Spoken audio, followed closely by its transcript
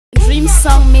Dream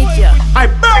Song Media. I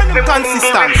burn the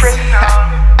consistence.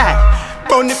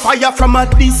 Burn the fire from a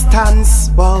distance.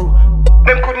 Wow.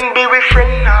 Them couldn't be with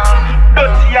friend now.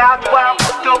 Dirty heart want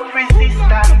put up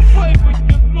resistance.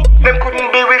 Them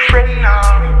couldn't be with friend now.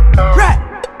 Right.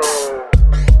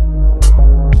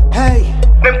 Hey.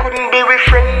 Them couldn't be with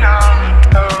friend now.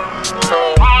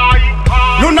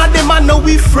 None of them are no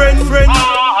we friend.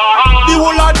 The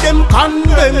whole of them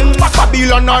condemn.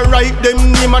 Babylon a write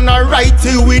them name and a write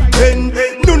it with pen.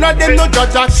 None of them no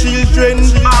judge our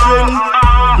children.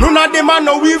 None of them are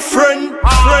no we friend.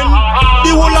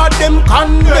 The whole of them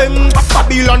condemn.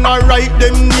 Babylon a write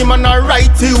them name and a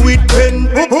write it with pen.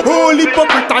 Holy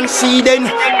hypocrite and she then.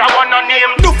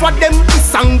 No for them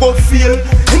this and go feel.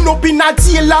 End up in a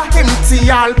jail a empty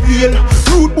all pale.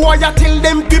 Rude boy I tell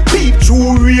them to peep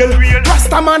through real.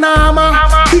 Rasta man armor,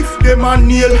 if them a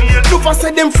nail. No for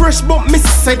say them fresh but me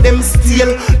say them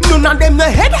stale. None of them the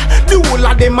head, the whole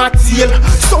of them a tail.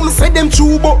 Some say them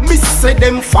true but me say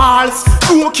them false.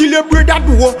 Don't kill your brother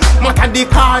do matter the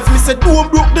cause. Me say don't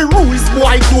broke the rules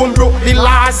boy, don't broke the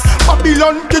laws.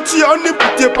 Babylon get you on the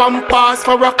put your pampas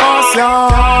for a cause.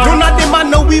 None of them a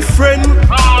know we friend.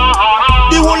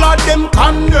 The whole of them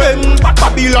condemn.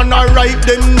 Babylon a write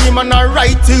them name and a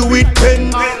write it with pen.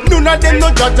 None of them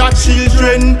no judge our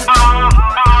children.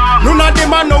 None of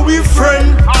them a know we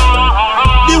friend.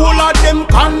 The whole of them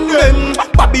condemn.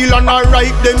 Babylon a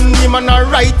write them name and a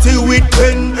write it with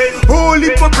pen. Holy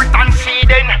hypocrite and she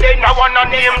then I wanna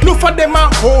name. No for them a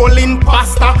hole in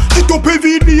pasta. Get up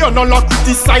every day and all a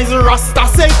criticize Rasta.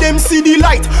 Say them see the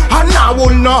light and now all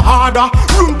no harder.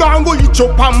 Run down go each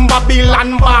up and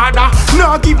Babylon border.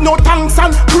 Now give no thanks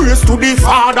and praise to the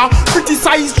Father.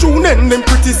 Criticize June and then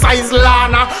criticize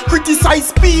Lana.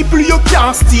 Criticize people you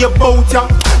can't stay about ya.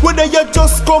 Whether you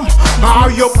just come or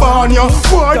you born ya.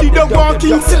 Why did the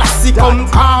walking Selassie come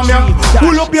calm ya?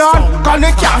 Pull up your hand cause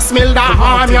they can't smell the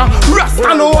harm ya.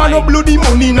 Rasta no want no bloody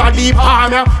money na the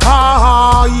palm ya.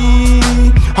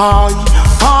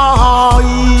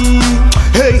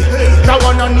 Hey, that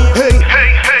one on me. Hey.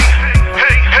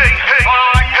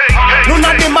 None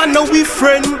of them are no we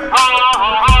friend.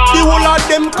 The whole of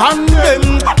them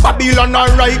condemn. Babylon a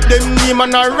write them name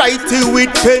and a write it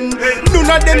with pen. None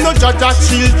of them no judge our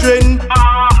children.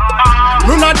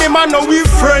 None of them are no we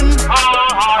friend.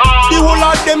 The whole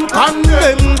of them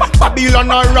condemn.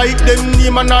 Babylon a write them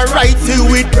name and a write it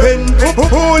with pen.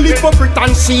 Holy hypocrite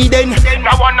and she then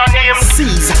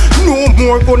seize. No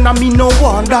more gonna me no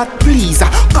want that please.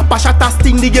 Kappa shot a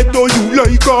sting the ghetto you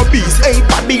like a beast. Hey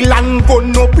Babylon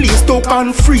gun no place to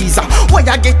can freeze. Why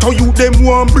I get to you them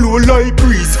one blow like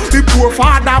breeze. We poor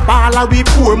father baller, we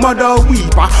poor mother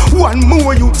weeper. One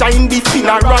more you join the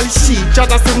funeral sheet.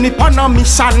 Just send me on a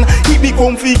mission, he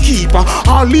become fi keeper.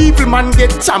 All evil man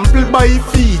get trampled by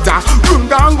feet. Run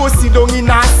down go sit down in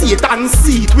a Satan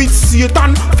seat. With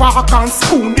Satan fork and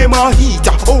spoon them a heat.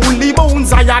 Holy bones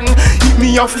Zion, hit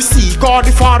me off see. God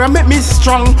the Father make me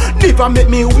strong, never make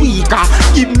me weaker.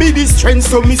 Give me the strength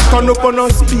so me stand up on a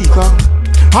speaker.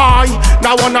 Hi,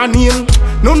 now one a name.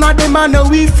 None of them are no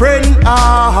we friend.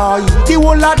 The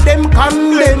whole of them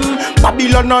condemn.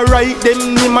 Babylon a write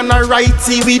them name and a write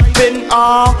it with pen.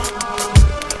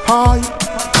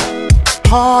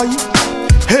 Hi,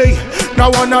 hey,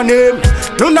 now one a name.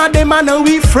 None of them are no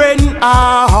we friend.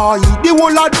 The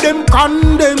whole of them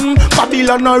condemn.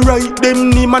 Babylon a write them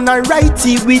name and a write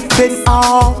it with pen.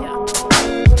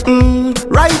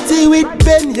 Write it with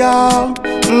pen, yeah.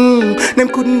 Them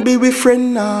couldn't be with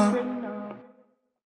friend now.